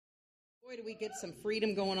Boy, do we get some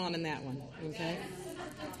freedom going on in that one, okay?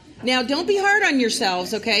 Now, don't be hard on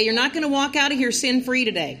yourselves, okay? You're not going to walk out of here sin-free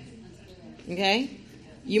today, okay?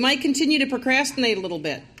 You might continue to procrastinate a little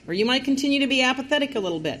bit, or you might continue to be apathetic a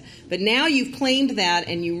little bit. But now you've claimed that,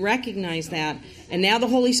 and you recognize that, and now the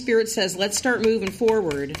Holy Spirit says, let's start moving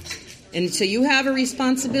forward. And so you have a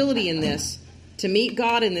responsibility in this to meet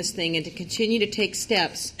God in this thing and to continue to take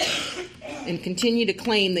steps and continue to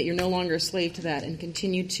claim that you're no longer a slave to that and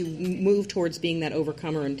continue to move towards being that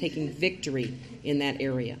overcomer and taking victory in that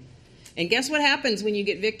area. And guess what happens when you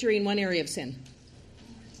get victory in one area of sin?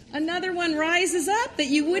 Another one rises up that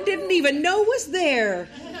you didn't even know was there.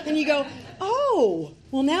 And you go, oh,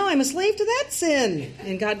 well, now I'm a slave to that sin.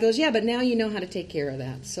 And God goes, yeah, but now you know how to take care of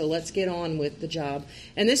that. So let's get on with the job.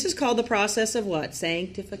 And this is called the process of what?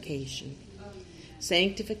 Sanctification.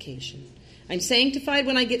 Sanctification. I'm sanctified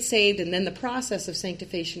when I get saved, and then the process of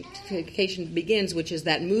sanctification begins, which is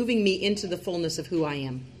that moving me into the fullness of who I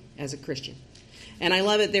am as a Christian. And I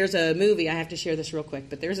love it. There's a movie, I have to share this real quick,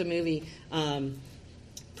 but there's a movie,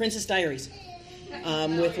 Princess Diaries,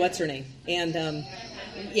 with what's her name? And,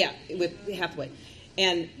 with Hathaway.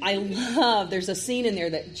 And I love, there's a scene in there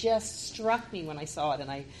that just struck me when I saw it,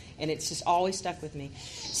 and it's just always stuck with me.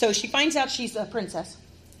 So she finds out she's a princess,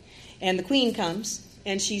 and the queen comes,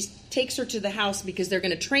 and she takes her to the house because they're going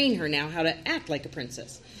to train her now how to act like a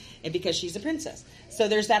princess, and because she's a princess. So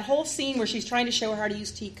there's that whole scene where she's trying to show her how to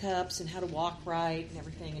use teacups and how to walk right and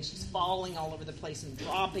everything, and she's falling all over the place and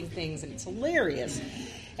dropping things, and it's hilarious.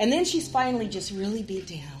 And then she's finally just really beat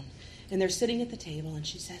down, and they're sitting at the table, and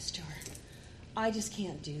she says to her, I just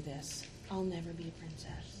can't do this. I'll never be a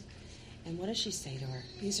princess. And what does she say to her?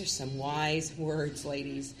 These are some wise words,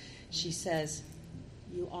 ladies. She says,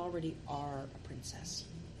 you already are a princess.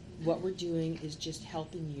 What we're doing is just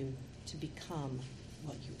helping you to become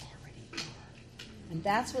what you already are. And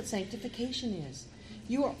that's what sanctification is.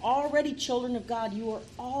 You are already children of God. You are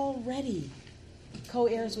already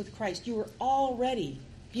co-heirs with Christ. You are already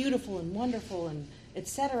beautiful and wonderful and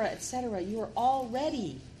etc., etc. You are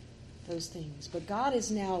already those things. But God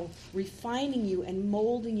is now refining you and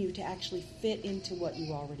molding you to actually fit into what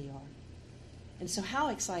you already are. And so how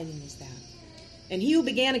exciting is that? And he who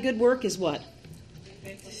began a good work is what?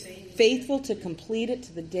 Faithful to complete it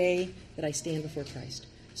to the day that I stand before Christ.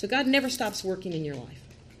 So God never stops working in your life.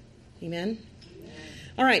 Amen?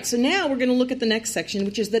 All right, so now we're going to look at the next section,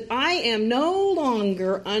 which is that I am no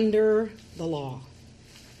longer under the law.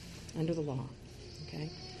 Under the law. Okay?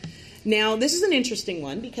 Now, this is an interesting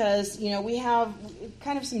one because, we have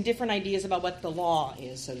kind of some different ideas about what the law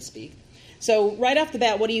is, so to speak. So right off the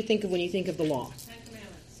bat, what do you think of when you think of the law?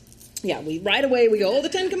 Yeah, right away we go, the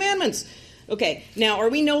Ten Commandments. Okay, now are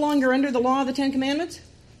we no longer under the law of the Ten Commandments?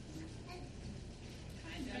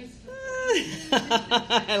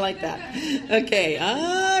 I like that. Okay,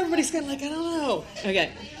 everybody's kind of like, I don't know.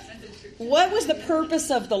 Okay, what was the purpose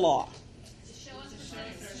of the law?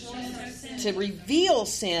 To reveal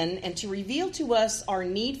sin and to reveal to us our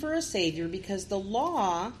need for a Savior, because the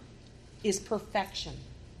law is perfection.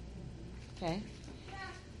 Okay,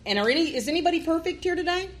 and is anybody perfect here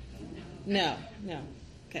today? No.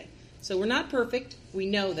 Okay. So we're not perfect. We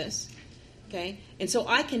know this. Okay. And so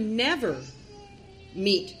I can never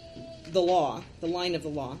meet the law, the line of the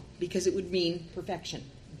law, because it would mean perfection.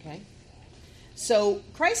 Okay. So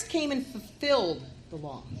Christ came and fulfilled the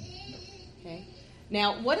law. Okay.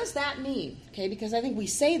 Now, what does that mean? Okay. Because I think we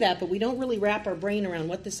say that, but we don't really wrap our brain around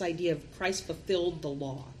what this idea of Christ fulfilled the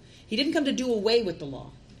law. He didn't come to do away with the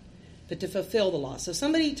law, but to fulfill the law. So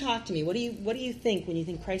somebody talk to me. What do you think when you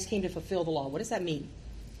think Christ came to fulfill the law? What does that mean?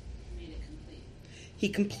 He made it complete. He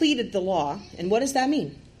completed the law. And what does that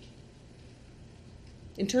mean?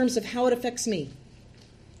 In terms of how it affects me.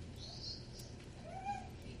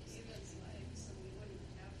 He gave us life so we wouldn't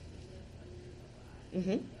have to live under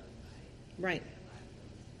the law. Right.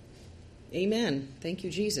 Amen. Thank you,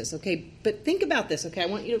 Jesus. Okay, but think about this, okay? I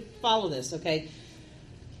want you to follow this, okay?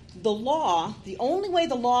 The law, the only way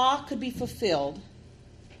the law could be fulfilled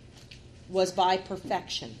was by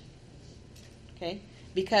perfection. Okay?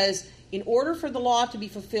 Because in order for the law to be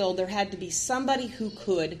fulfilled, there had to be somebody who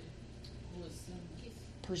could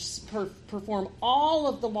perform all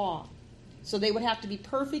of the law. So they would have to be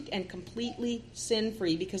perfect and completely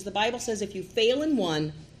sin-free, because the Bible says if you fail in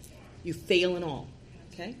one, you fail in all.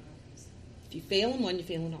 Okay? If you fail in one, you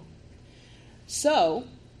fail in all. So,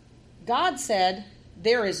 God said,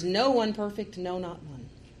 there is no one perfect, no, not one.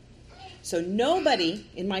 So nobody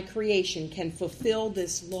in my creation can fulfill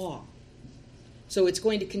this law. So it's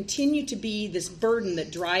going to continue to be this burden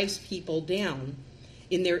that drives people down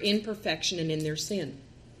in their imperfection and in their sin.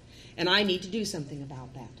 And I need to do something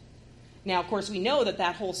about that. Now, of course, we know that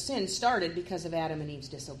that whole sin started because of Adam and Eve's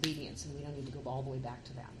disobedience, and we don't need to go all the way back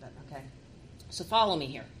to that, but okay. So follow me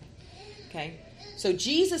here, okay? So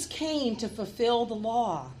Jesus came to fulfill the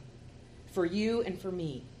law for you and for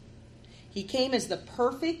me. He came as the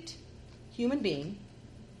perfect human being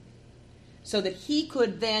so that he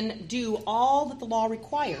could then do all that the law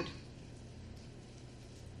required.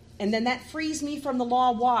 And then that frees me from the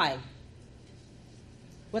law. Why?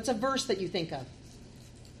 What's a verse that you think of?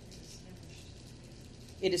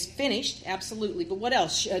 It is finished, absolutely. But what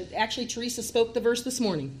else? Actually, Teresa spoke the verse this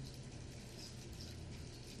morning.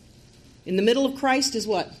 In the middle of Christ is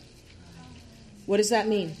what? What does that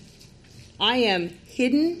mean? I am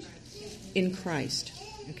hidden in Christ.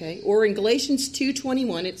 Okay? Or in Galatians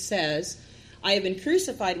 2:21 it says, I have been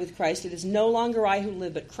crucified with Christ. It is no longer I who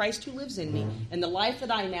live, but Christ who lives in me. And the life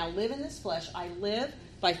that I now live in this flesh, I live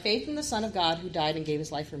by faith in the Son of God who died and gave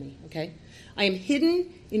his life for me. Okay? I am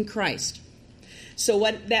hidden in Christ. So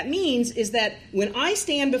what that means is that when I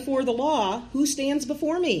stand before the law, who stands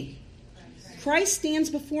before me? Christ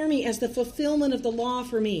stands before me as the fulfillment of the law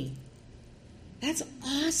for me. That's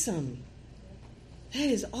awesome. That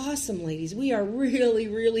is awesome, ladies. We are really,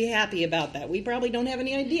 really happy about that. We probably don't have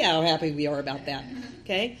any idea how happy we are about that.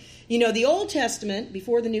 Okay? You know, the Old Testament,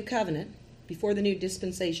 before the New Covenant, before the New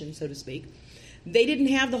Dispensation, so to speak, they didn't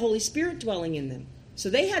have the Holy Spirit dwelling in them. So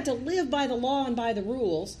they had to live by the law and by the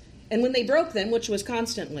rules. And when they broke them, which was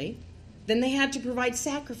constantly, then they had to provide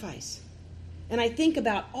sacrifice. And I think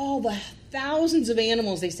about all the thousands of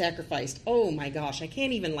animals they sacrificed. Oh my gosh, I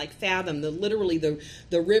can't even fathom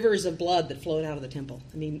the rivers of blood that flowed out of the temple.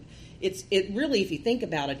 I mean, it really, if you think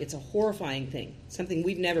about it, it's a horrifying thing. Something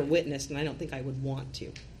we've never witnessed, and I don't think I would want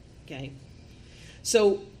to. Okay?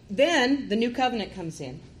 So then the new covenant comes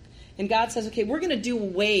in, and God says, okay, we're going to do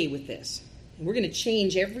away with this. And we're going to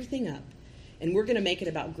change everything up. And we're going to make it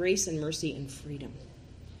about grace and mercy and freedom.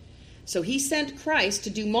 So he sent Christ to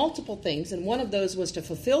do multiple things, and one of those was to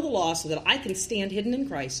fulfill the law so that I can stand hidden in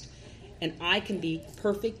Christ, and I can be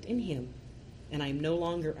perfect in him, and I'm no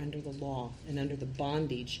longer under the law and under the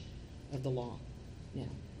bondage of the law now,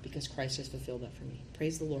 because Christ has fulfilled that for me.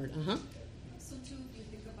 Praise the Lord. So, too, if you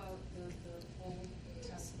think about the Old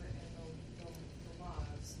Testament and the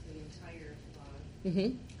laws, the entire law,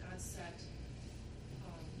 God set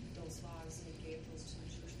those laws, and he gave those to the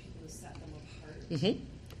Jewish people to set them apart. Mm-hmm.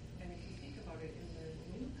 And if you think about it, in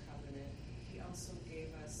the New Covenant, he also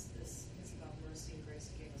gave us this, his love, mercy, and grace.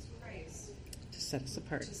 He gave us Christ To set us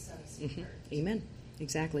apart. to set us Mm-hmm. apart. Amen.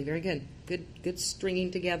 Exactly. Very good. Good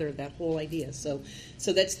stringing together of that whole idea. So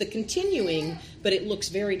that's the continuing, but it looks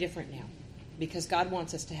very different now, because God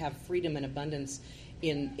wants us to have freedom and abundance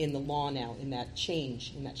in the law now, in that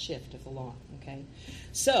change, in that shift of the law. Okay.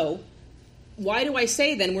 So why do I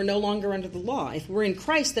say then we're no longer under the law? If we're in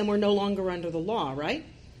Christ, then we're no longer under the law, right?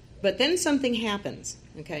 But then something happens.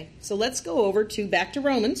 Okay. So let's go over back to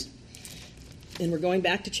Romans, and we're going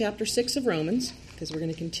back to chapter 6 of Romans, because we're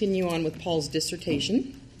going to continue on with Paul's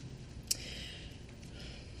dissertation.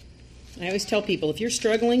 I always tell people, if you're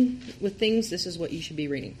struggling with things, this is what you should be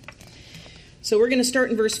reading. So we're going to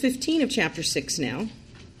start in verse 15 of chapter 6 now.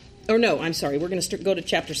 Or no, I'm sorry, we're going to go to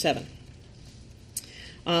chapter 7.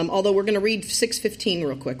 Although we're going to read 6:15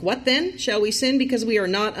 real quick. What then? Shall we sin because we are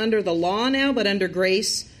not under the law now, but under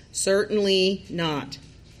grace? Certainly not.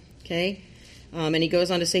 Okay? And he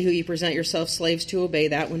goes on to say, who you present yourselves slaves to obey,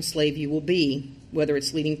 that one slave you will be, whether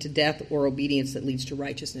it's leading to death or obedience that leads to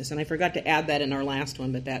righteousness. And I forgot to add that in our last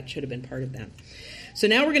one, but that should have been part of that. So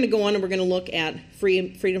now we're going to go on and we're going to look at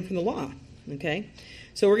freedom from the law. Okay?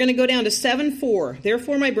 So we're going to go down to 7:4.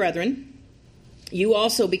 Therefore, my brethren, you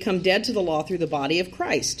also become dead to the law through the body of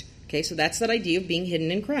Christ. Okay, so that's that idea of being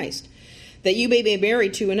hidden in Christ. That you may be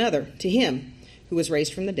married to another, to him who was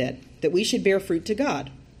raised from the dead, that we should bear fruit to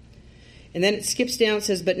God. And then it skips down and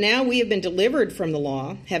says, but now we have been delivered from the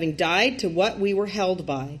law, having died to what we were held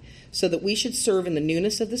by, so that we should serve in the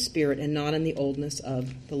newness of the Spirit and not in the oldness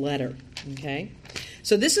of the letter. Okay?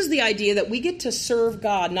 So this is the idea that we get to serve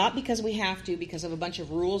God, not because we have to, because of a bunch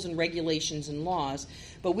of rules and regulations and laws,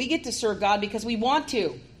 but we get to serve God because we want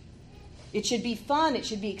to. It should be fun, it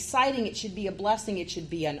should be exciting, it should be a blessing, it should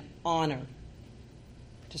be an honor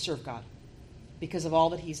to serve God, because of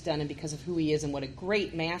all that he's done and because of who he is and what a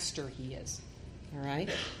great master he is. All right?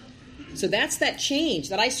 So that's that change,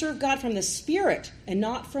 that I serve God from the Spirit and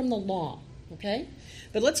not from the law. Okay?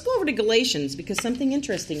 But let's go over to Galatians, because something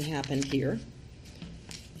interesting happened here.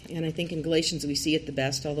 And I think in Galatians we see it the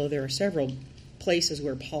best, although there are several places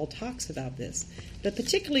where Paul talks about this, but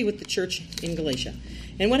particularly with the church in Galatia.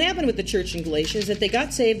 And what happened with the church in Galatia is that they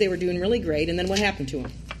got saved, they were doing really great, and then what happened to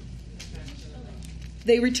them?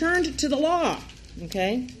 they returned to the law.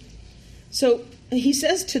 Okay? So he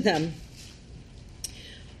says to them,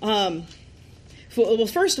 well,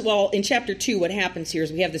 first of all, in chapter 2, what happens here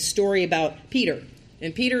is we have this story about Peter.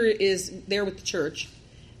 And Peter is there with the church.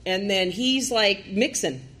 And then he's like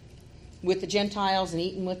mixing with the Gentiles and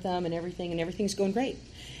eating with them and everything's going great.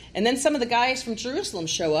 And then some of the guys from Jerusalem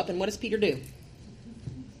show up, and what does Peter do?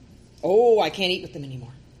 Oh, I can't eat with them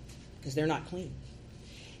anymore because they're not clean.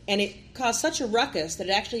 And it caused such a ruckus that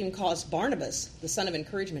it actually even caused Barnabas, the son of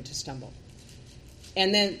encouragement, to stumble.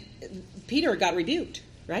 And then Peter got rebuked,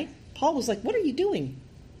 right? Paul was like, what are you doing?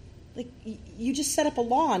 Like, you just set up a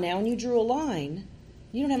law now and you drew a line.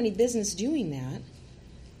 You don't have any business doing that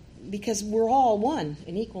because we're all one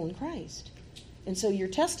and equal in Christ. And so your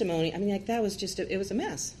testimony, I mean, like that was just, it was a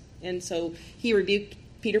mess. And so he rebuked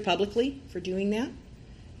Peter publicly for doing that,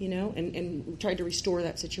 you know, and tried to restore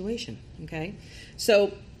that situation, okay?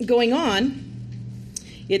 So going on,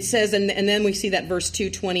 it says, and then we see that verse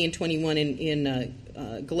 2, 20 and 21 in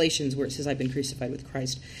Galatians where it says, I've been crucified with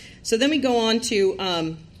Christ. So then we go on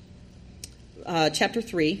to chapter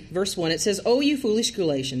 3, verse 1. It says, O you foolish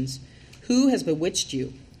Galatians, who has bewitched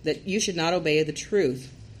you that you should not obey the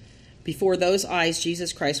truth? Before those eyes,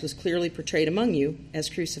 Jesus Christ was clearly portrayed among you as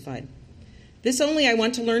crucified. This only I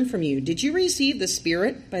want to learn from you. Did you receive the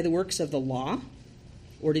Spirit by the works of the law,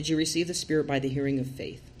 or did you receive the Spirit by the hearing of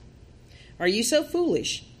faith? Are you so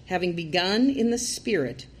foolish? Having begun in the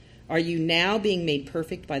Spirit, are you now being made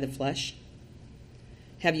perfect by the flesh?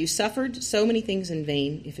 Have you suffered so many things in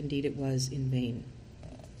vain, if indeed it was in vain?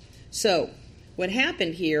 So, what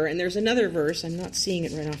happened here, and there's another verse, I'm not seeing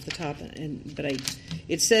it right off the top, but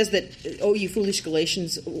it says that, oh, you foolish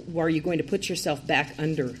Galatians, are you going to put yourself back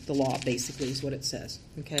under the law, basically, is what it says.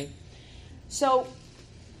 Okay? So,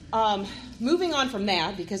 moving on from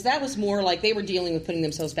that, because that was more like they were dealing with putting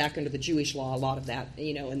themselves back under the Jewish law, a lot of that,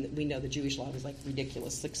 you know, and we know the Jewish law was like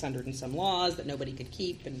ridiculous, 600 and some laws that nobody could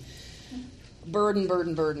keep, and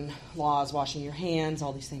burden laws, washing your hands,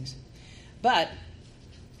 all these things. But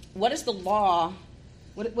what is the law?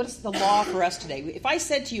 What is the law for us today? If I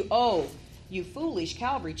said to you, oh, you foolish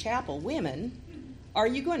Calvary Chapel women, are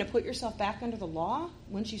you going to put yourself back under the law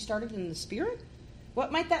once you started in the Spirit?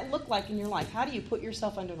 What might that look like in your life? How do you put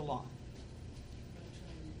yourself under the law?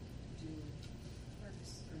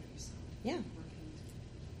 Yeah.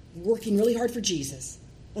 Working really hard for Jesus.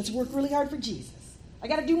 Let's work really hard for Jesus. I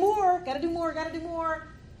got to do more, got to do more.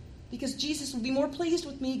 Because Jesus will be more pleased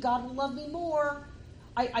with me. God will love me more.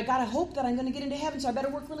 I got to hope that I'm going to get into heaven, so I better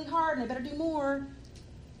work really hard and I better do more.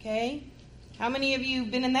 Okay? How many of you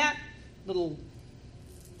have been in that little,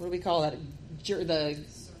 what do we call that? The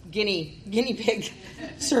guinea pig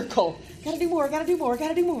circle. Got to do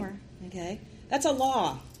more. Okay? That's a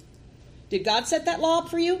law. Did God set that law up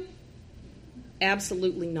for you?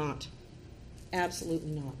 Absolutely not.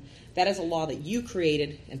 Absolutely not. That is a law that you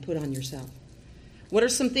created and put on yourself. What are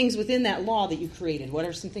some things within that law that you created? What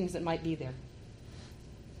are some things that might be there?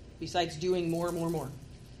 Besides doing more.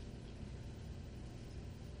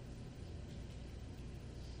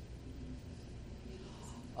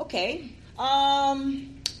 Okay.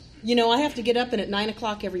 You know, I have to get up, and at 9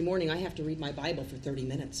 o'clock every morning, I have to read my Bible for 30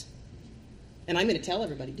 minutes. And I'm going to tell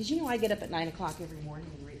everybody, did you know I get up at 9 o'clock every morning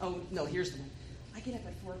and read? Oh, no, here's the one. I get up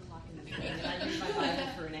at 4 o'clock in the morning, and I read my Bible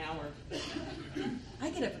for an hour.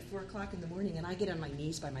 I get up at 4 o'clock in the morning, and I get on my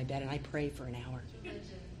knees by my bed, and I pray for an hour.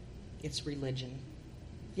 It's religion.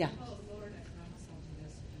 Yeah. Oh, Lord, I promise I'll do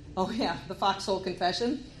this. Oh, yeah, the foxhole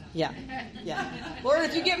confession? Yeah. Lord,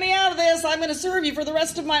 if you get me out of this, I'm going to serve you for the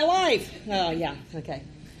rest of my life. Oh, yeah, okay.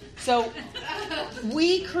 So,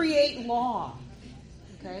 we create law,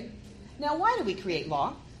 okay? Now, why do we create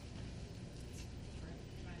law?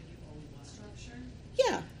 Structure?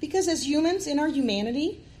 Yeah, because as humans, in our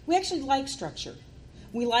humanity, we actually like structure.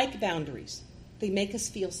 We like boundaries. They make us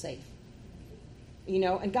feel safe. You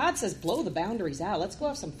know, and God says, blow the boundaries out. Let's go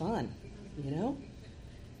have some fun, you know?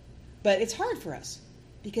 But it's hard for us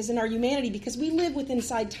because in our humanity, because we live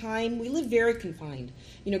inside time, we live very confined.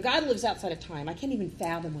 You know, God lives outside of time. I can't even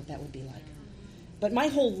fathom what that would be like. But my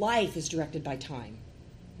whole life is directed by time.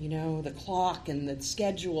 You know, the clock and the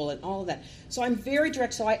schedule and all of that. So I'm very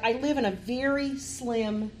direct. So I live in a very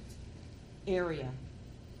slim area.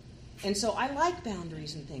 And so I like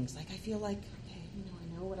boundaries and things. Like I feel like, okay, you know,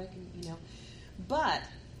 I know what I can, you know. But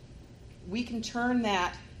we can turn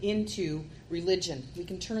that into religion. We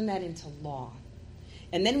can turn that into law.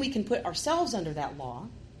 And then we can put ourselves under that law,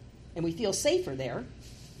 and we feel safer there.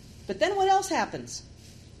 But then what else happens?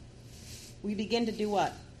 We begin to do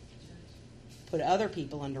what? Put other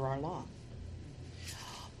people under our law.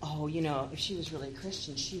 Oh, you know, if she was really a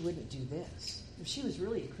Christian, she wouldn't do this. if she was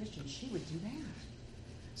really a Christian, she would do that.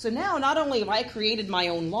 So now, not only have I created my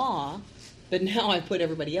own law, but now I've put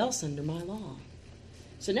everybody else under my law.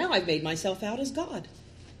 So now I've made myself out as God.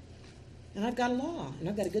 And I've got a law, and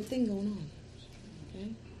I've got a good thing going on. Okay?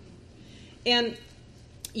 And,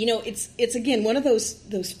 it's again, one of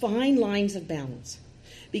those fine lines of balance.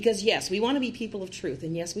 Because, yes, we want to be people of truth,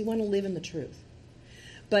 and yes, we want to live in the truth.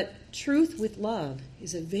 But truth with love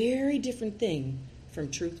is a very different thing from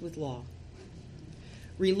truth with law.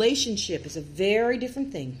 Relationship is a very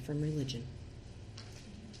different thing from religion.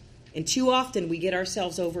 And too often we get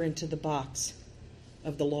ourselves over into the box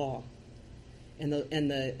of the law and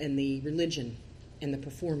the religion and the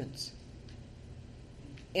performance.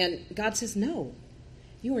 And God says, no,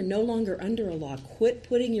 you are no longer under a law. Quit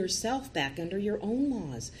putting yourself back under your own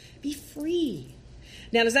laws. Be free.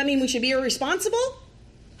 Now, does that mean we should be irresponsible?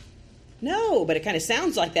 No, but it kind of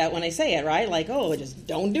sounds like that when I say it, right? Like, oh, just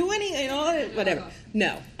don't do anything, whatever.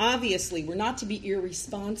 No, obviously, we're not to be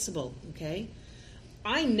irresponsible, okay?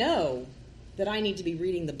 I know that I need to be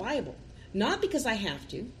reading the Bible, not because I have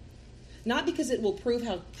to, not because it will prove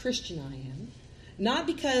how Christian I am, not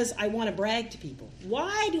because I want to brag to people.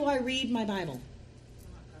 Why do I read my Bible?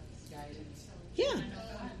 Yeah,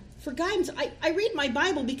 for guidance. I read my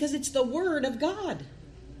Bible because it's the Word of God.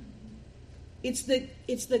 It's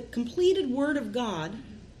the completed Word of God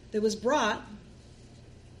that was brought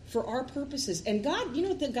for our purposes. And God, you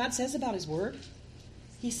know what God says about His Word?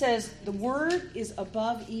 He says, the Word is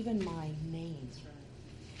above even my name.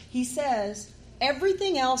 He says,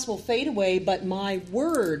 everything else will fade away, but my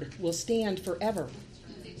Word will stand forever.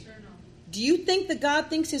 Do you think that God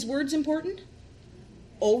thinks His Word's important?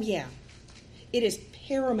 Oh, yeah. It is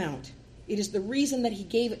paramount. It is the reason that He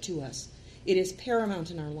gave it to us. It is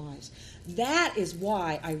paramount in our lives. That is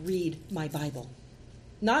why I read my Bible.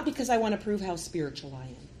 Not because I want to prove how spiritual I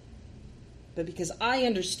am, but because I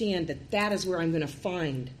understand that that is where I'm going to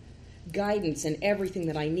find guidance and everything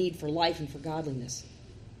that I need for life and for godliness.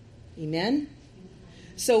 Amen?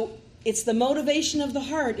 So it's the motivation of the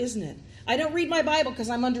heart, isn't it? I don't read my Bible because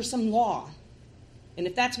I'm under some law. And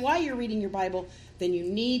if that's why you're reading your Bible, then you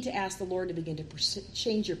need to ask the Lord to begin to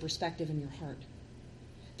change your perspective in your heart.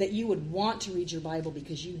 That you would want to read your Bible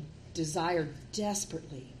because you desire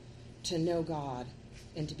desperately to know God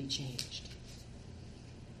and to be changed.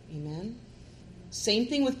 Amen? Same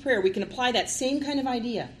thing with prayer. We can apply that same kind of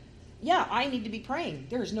idea. Yeah, I need to be praying.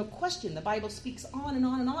 There is no question. The Bible speaks on and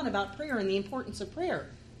on and on about prayer and the importance of prayer.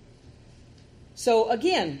 So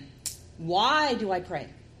again, why do I pray?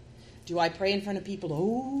 Do I pray in front of people?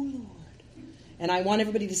 Oh, Lord. And I want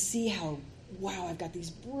everybody to see how, wow, I've got these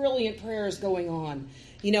brilliant prayers going on.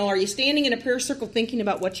 Are you standing in a prayer circle thinking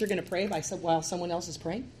about what you're going to pray while someone else is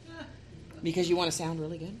praying? Because you want to sound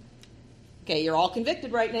really good? Okay, you're all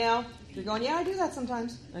convicted right now. You're going, yeah, I do that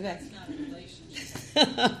sometimes. Okay. It's not a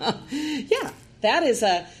relationship. Yeah,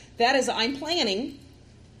 that is I'm planning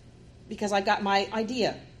because I've got my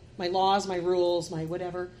idea, my laws, my rules, my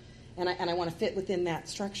whatever, and I want to fit within that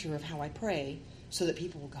structure of how I pray so that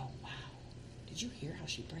people will go, wow, did you hear how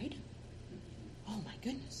she prayed? Oh my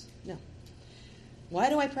goodness. No. Why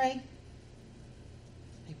do I pray?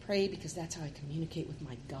 I pray because that's how I communicate with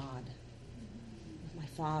my God, with my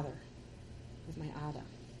Father, with my Abba.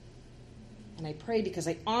 And I pray because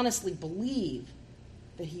I honestly believe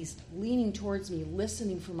that He's leaning towards me,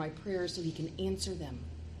 listening for my prayers so He can answer them.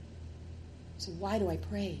 So why do I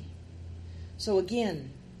pray? So again,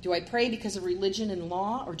 do I pray because of religion and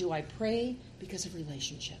law, or do I pray because of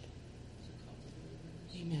relationship?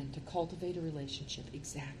 Amen. To cultivate a relationship.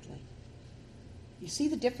 Exactly. You see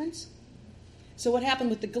the difference? So what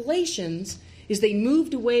happened with the Galatians is they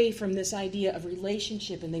moved away from this idea of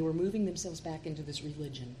relationship and they were moving themselves back into this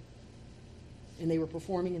religion. And they were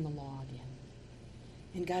performing in the law again.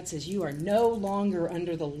 And God says, you are no longer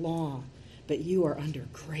under the law, but you are under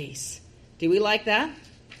grace. Do we like that?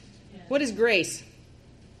 Yeah. What is grace?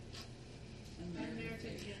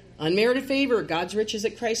 Unmerited favor. God's riches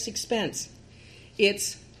at Christ's expense.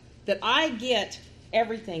 It's that I get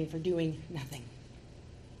everything for doing nothing.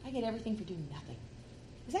 I get everything for doing nothing.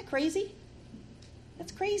 Is that crazy?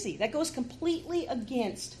 That's crazy. That goes completely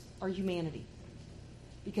against our humanity.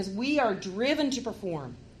 Because we are driven to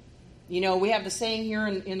perform. We have the saying here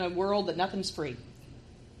in a world that nothing's free.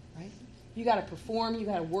 Right? You got to perform, you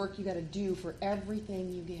got to work, you got to do for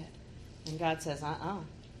everything you get. And God says,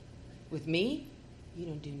 with me, you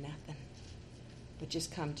don't do nothing. But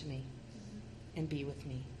just come to me and be with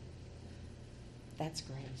me. That's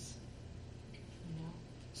grace.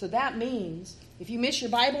 So that means if you miss your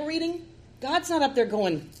Bible reading, God's not up there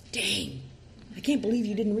going, dang, I can't believe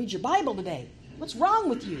you didn't read your Bible today. What's wrong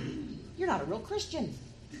with you? You're not a real Christian.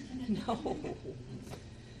 No.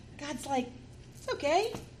 God's like, it's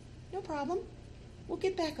okay. No problem. We'll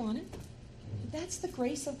get back on it. That's the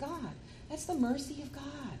grace of God. That's the mercy of God.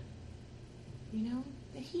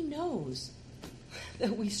 That he knows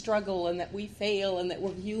that we struggle and that we fail and that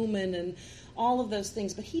we're human and all of those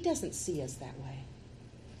things, but he doesn't see us that way.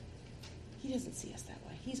 He doesn't see us that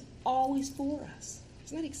way. He's always for us.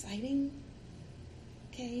 Isn't that exciting?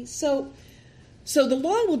 Okay, so the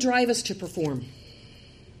law will drive us to perform.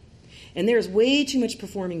 And there's way too much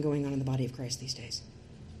performing going on in the body of Christ these days.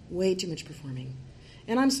 Way too much performing.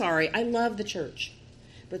 And I'm sorry, I love the church.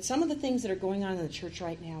 But some of the things that are going on in the church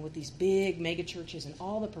right now with these big mega churches and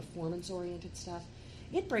all the performance-oriented stuff,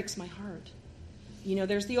 it breaks my heart.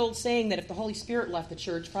 There's the old saying that if the Holy Spirit left the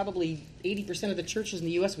church, probably 80% of the churches in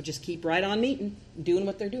the U.S. would just keep right on meeting, doing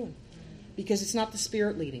what they're doing. Because it's not the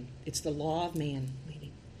Spirit leading. It's the law of man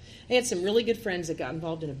leading. I had some really good friends that got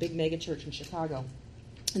involved in a big mega church in Chicago.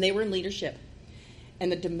 And they were in leadership. And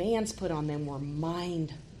the demands put on them were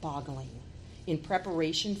mind-boggling. In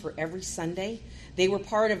preparation for every Sunday, they were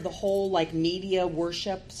part of the whole media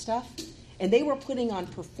worship stuff. And they were putting on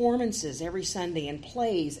performances every Sunday and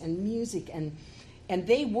plays and music. And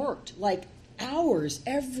they worked hours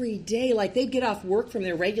every day. They'd get off work from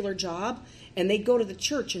their regular job and they'd go to the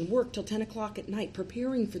church and work till 10 o'clock at night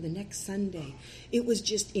preparing for the next Sunday. It was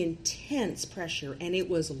just intense pressure, and it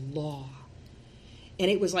was law.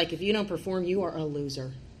 And it was if you don't perform, you are a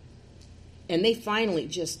loser. And they finally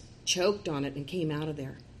just choked on it and came out of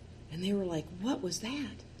there. And they were like, what was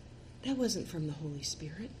that? That wasn't from the Holy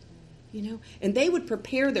Spirit, And they would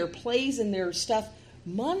prepare their plays and their stuff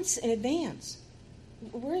months in advance.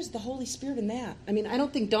 Where's the Holy Spirit in that? I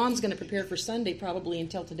don't think Don's going to prepare for Sunday probably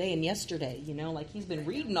until today and yesterday, he's been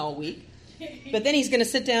reading all week. But then he's going to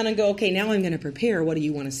sit down and go, okay, now I'm going to prepare. What do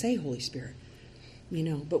you want to say, Holy Spirit?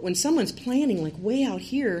 But when someone's planning way out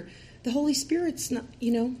here, the Holy Spirit's not,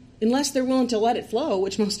 unless they're willing to let it flow,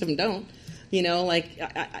 which most of them don't.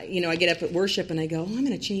 I get up at worship and I go, I'm going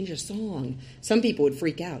to change a song. Some people would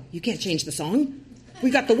freak out. You can't change the song. We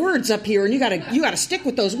got the words up here, and you got to stick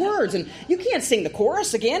with those words, and you can't sing the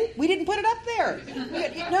chorus again. We didn't put it up there.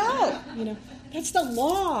 No, that's the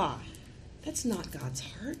law. That's not God's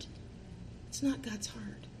heart. It's not God's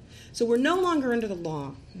heart. So we're no longer under the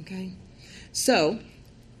law. Okay. So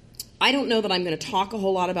I don't know that I'm going to talk a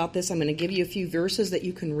whole lot about this. I'm going to give you a few verses that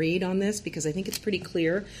you can read on this because I think it's pretty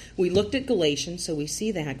clear. We looked at Galatians, so we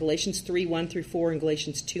see that. Galatians 3:1-4 and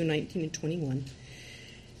Galatians 2:19-21.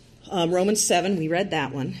 Romans 7, we read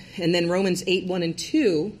that one. And then Romans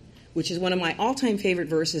 8:1-2, which is one of my all-time favorite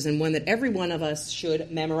verses and one that every one of us should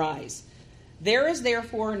memorize. There is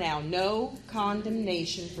therefore now no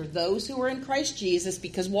condemnation for those who are in Christ Jesus.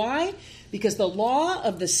 Because why? Because the law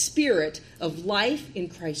of the Spirit of life in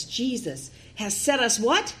Christ Jesus has set us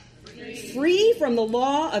what? Free from the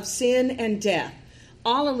law of sin and death.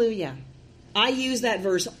 Hallelujah. I use that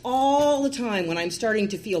verse all the time when I'm starting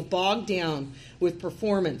to feel bogged down with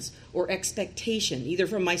performance or expectation, either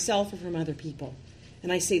from myself or from other people.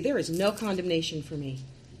 And I say, there is no condemnation for me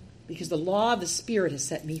because the law of the Spirit has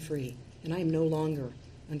set me free, and I am no longer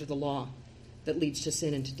under the law that leads to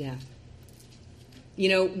sin and to death.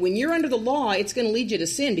 When you're under the law, it's going to lead you to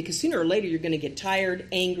sin because sooner or later you're going to get tired,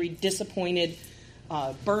 angry, disappointed,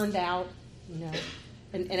 burned out,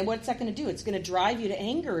 And what's that going to do? It's going to drive you to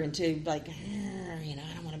anger and to I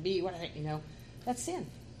don't want to be, that's sin.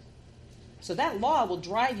 So that law will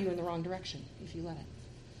drive you in the wrong direction if you let it.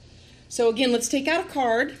 So again, let's take out a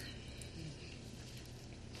card.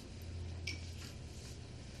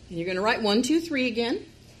 And you're going to write 1, 2, 3 again.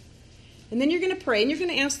 And then you're going to pray and you're going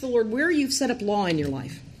to ask the Lord where you've set up law in your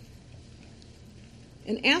life.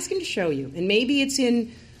 And ask him to show you. And maybe it's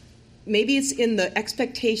in the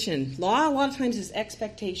expectation. Law a lot of times is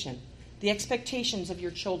expectation. The expectations of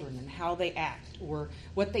your children and how they act or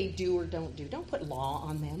what they do or don't do. Don't put law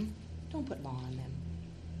on them. Don't put law on them.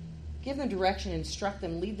 Give them direction, instruct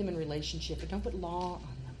them, lead them in relationship, but don't put law on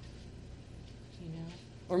them.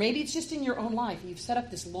 Or maybe it's just in your own life. You've set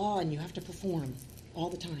up this law and you have to perform all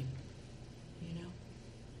the time.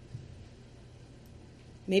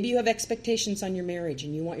 Maybe you have expectations on your marriage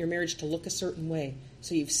and you want your marriage to look a certain way.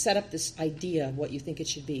 So you've set up this idea of what you think it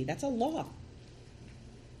should be. That's a law.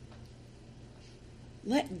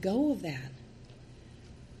 Let go of that.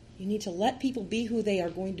 You need to let people be who they are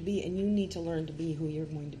going to be, and you need to learn to be who you're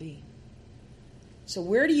going to be. So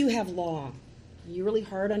where do you have law? Are you really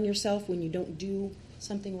hard on yourself when you don't do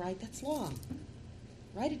something right? That's law.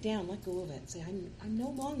 Write it down. Let go of it. Say, I'm no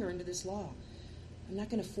longer under this law. I'm not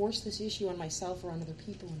going to force this issue on myself or on other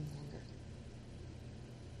people any longer.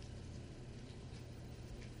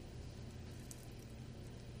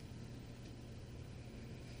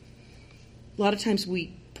 A lot of times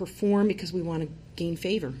we perform because we want to gain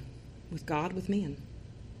favor with God, with man.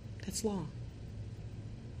 That's law.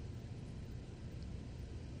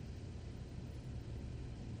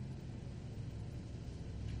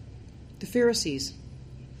 The Pharisees,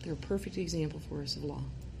 they're a perfect example for us of law.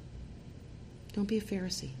 Don't be a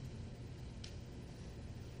Pharisee.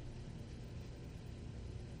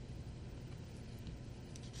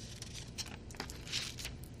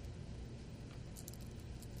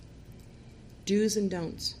 Do's and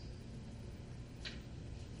don'ts.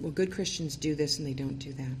 Well, good Christians do this and they don't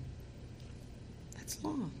do that. That's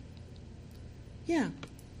law. Yeah,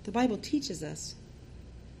 the Bible teaches us.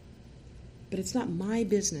 But it's not my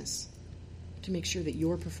business to make sure that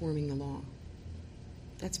you're performing the law.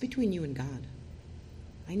 That's between you and God.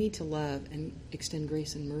 I need to love and extend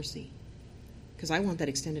grace and mercy because I want that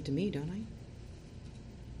extended to me, don't I?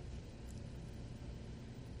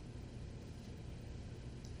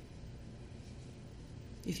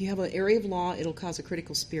 If you have an area of law, it'll cause a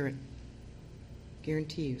critical spirit.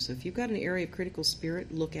 Guarantee you. So if you've got an area of critical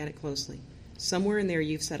spirit, look at it closely. Somewhere in there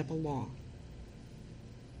you've set up a law.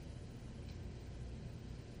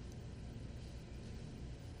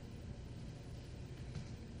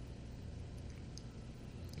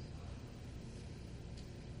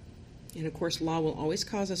 And of course, law will always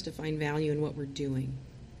cause us to find value in what we're doing,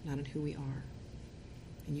 not in who we are.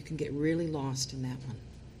 And you can get really lost in that one.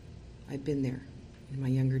 I've been there in my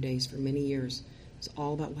younger days for many years. It was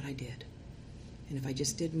all about what I did. And if I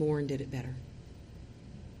just did more and did it better.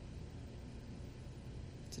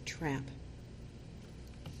 It's a trap.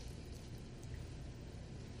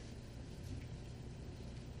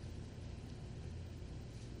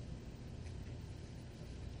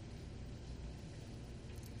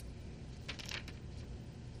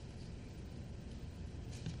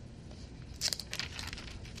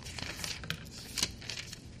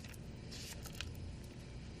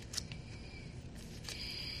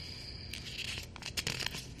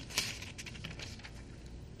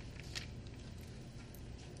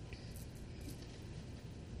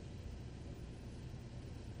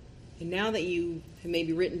 And now that you have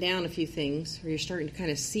maybe written down a few things, or you're starting to kind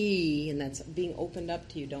of see, and that's being opened up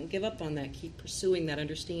to you, don't give up on that. Keep pursuing that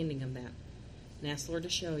understanding of that. And ask the Lord to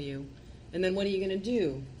show you. And then what are you going to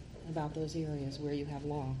do about those areas where you have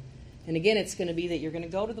law? And again, it's going to be that you're going to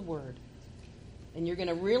go to the Word. And you're going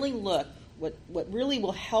to really look. What really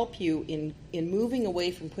will help you in moving away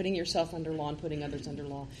from putting yourself under law and putting others under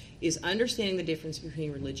law is understanding the difference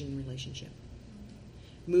between religion and relationship.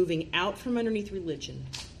 Moving out from underneath religion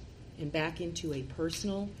and back into a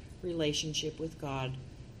personal relationship with God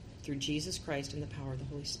through Jesus Christ and the power of the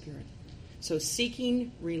Holy Spirit. So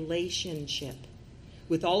seeking relationship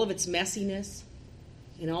with all of its messiness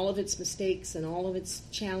and all of its mistakes and all of its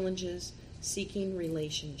challenges, seeking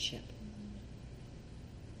relationship.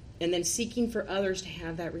 And then seeking for others to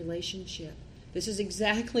have that relationship. This is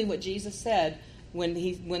exactly what Jesus said when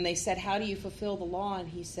they said, how do you fulfill the law? And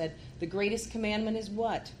he said, the greatest commandment is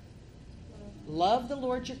what? Love the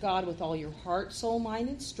Lord your God with all your heart, soul, mind,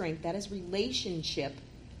 and strength. That is relationship.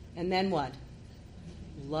 And then what?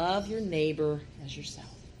 Love your neighbor as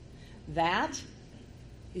yourself. That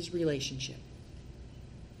is relationship.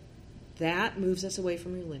 That moves us away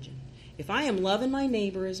from religion. If I am loving my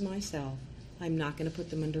neighbor as myself, I'm not going to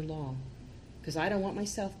put them under law because I don't want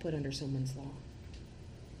myself put under someone's law.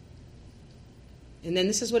 And then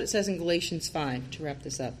this is what it says in Galatians 5 to wrap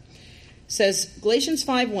this up. It says, Galatians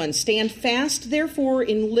 5:1, stand fast, therefore,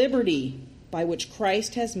 in liberty by which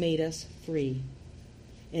Christ has made us free.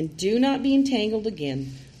 And do not be entangled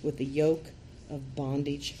again with the yoke of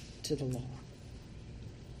bondage to the law.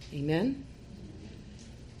 Amen?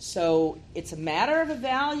 So it's a matter of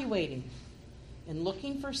evaluating and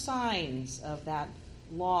looking for signs of that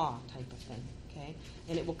law type of thing. Okay?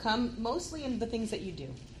 And it will come mostly in the things that you do.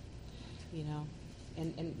 You know?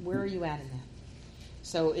 And where are you at in that?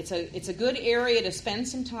 So it's a good area to spend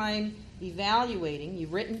some time evaluating.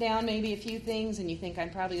 You've written down maybe a few things and you think I'm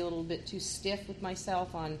probably a little bit too stiff with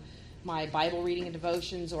myself on my Bible reading and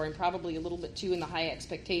devotions, or I'm probably a little bit too in the high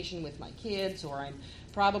expectation with my kids, or I'm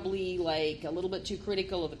probably like a little bit too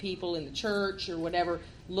critical of the people in the church or whatever.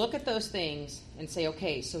 Look at those things and say,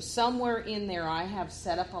 okay, so somewhere in there I have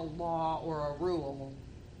set up a law or a rule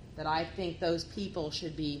that I think those people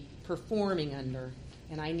should be performing under,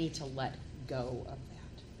 and I need to let go of that.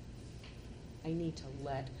 I need to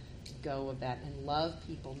let go of that and love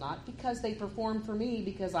people, not because they perform for me,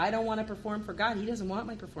 because I don't want to perform for God. He doesn't want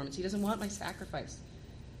my performance. He doesn't want my sacrifice.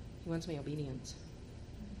 He wants my obedience.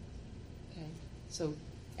 Okay? So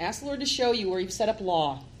ask the Lord to show you where you've set up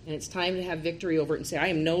law, and it's time to have victory over it and say, I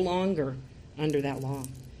am no longer under that law.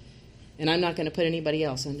 And I'm not going to put anybody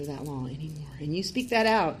else under that law anymore. And you speak that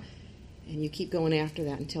out, and you keep going after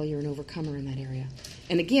that until you're an overcomer in that area.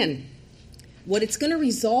 And again, what it's going to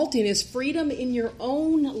result in is freedom in your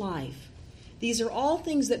own life. These are all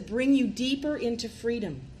things that bring you deeper into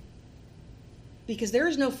freedom. Because there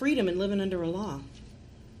is no freedom in living under a law.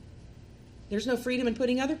 There's no freedom in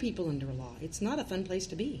putting other people under a law. It's not a fun place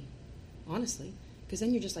to be, honestly. Because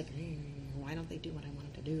then you're just like, why don't they do what I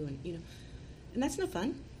want them to do? And that's no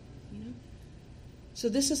fun, So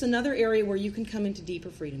this is another area where you can come into deeper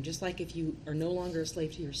freedom. Just like if you are no longer a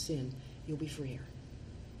slave to your sin, you'll be freer.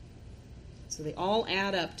 So they all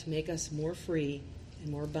add up to make us more free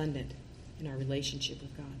and more abundant in our relationship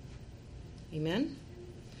with God. Amen?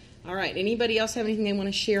 All right. Anybody else have anything they want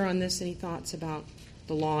to share on this? Any thoughts about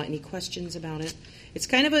the law? Any questions about it? It's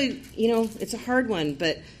kind of it's a hard one,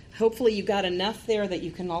 but hopefully you got enough there that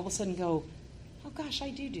you can all of a sudden go, oh gosh, I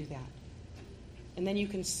do that. And then you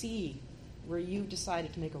can see where you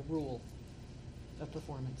decided to make a rule of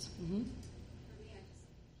performance. Mm-hmm.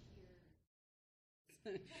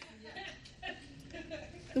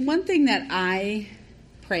 The one thing that I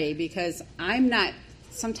pray, because I'm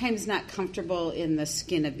sometimes not comfortable in the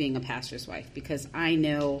skin of being a pastor's wife, because I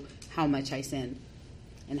know how much I sin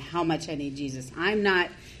and how much I need Jesus. I'm not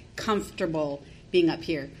comfortable being up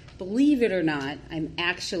here. Believe it or not, I'm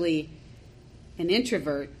actually an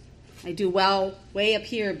introvert. I do well way up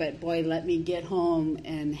here, but boy, let me get home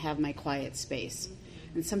and have my quiet space.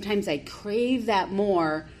 And sometimes I crave that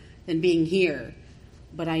more than being here.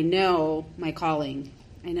 But I know my calling.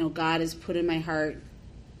 I know God has put in my heart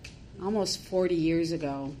almost 40 years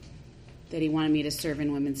ago that he wanted me to serve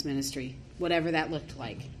in women's ministry, whatever that looked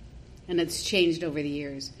like. And it's changed over the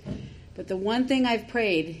years. But the one thing I've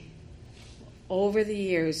prayed over the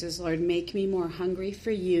years is, Lord, make me more hungry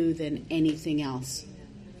for you than anything else.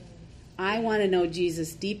 I want to know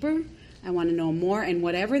Jesus deeper. I want to know more. And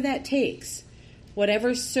whatever that takes,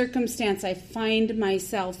 whatever circumstance I find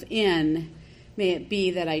myself in, may it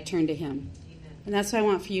be that I turn to him. Amen. And that's what I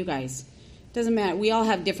want for you guys. It doesn't matter. We all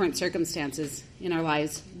have different circumstances in our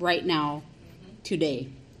lives right now, today.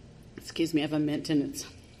 Excuse me, I have a mint in it.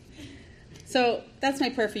 So that's my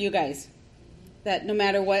prayer for you guys. That no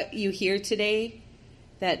matter what you hear today,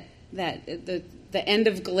 that the end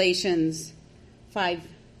of Galatians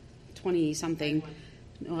 5:20-something,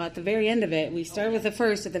 at the very end of it, we start with the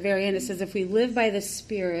first, at the very end it says, if we live by the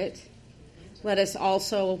Spirit, let us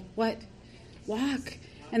also, what? Walk.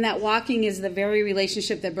 And that walking is the very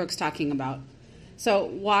relationship that Brooke's talking about. So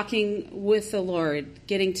walking with the Lord,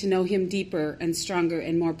 getting to know him deeper and stronger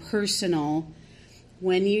and more personal.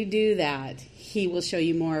 When you do that, he will show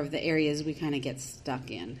you more of the areas we kind of get stuck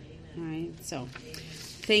in. All right. So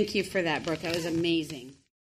thank you for that, Brooke. That was amazing.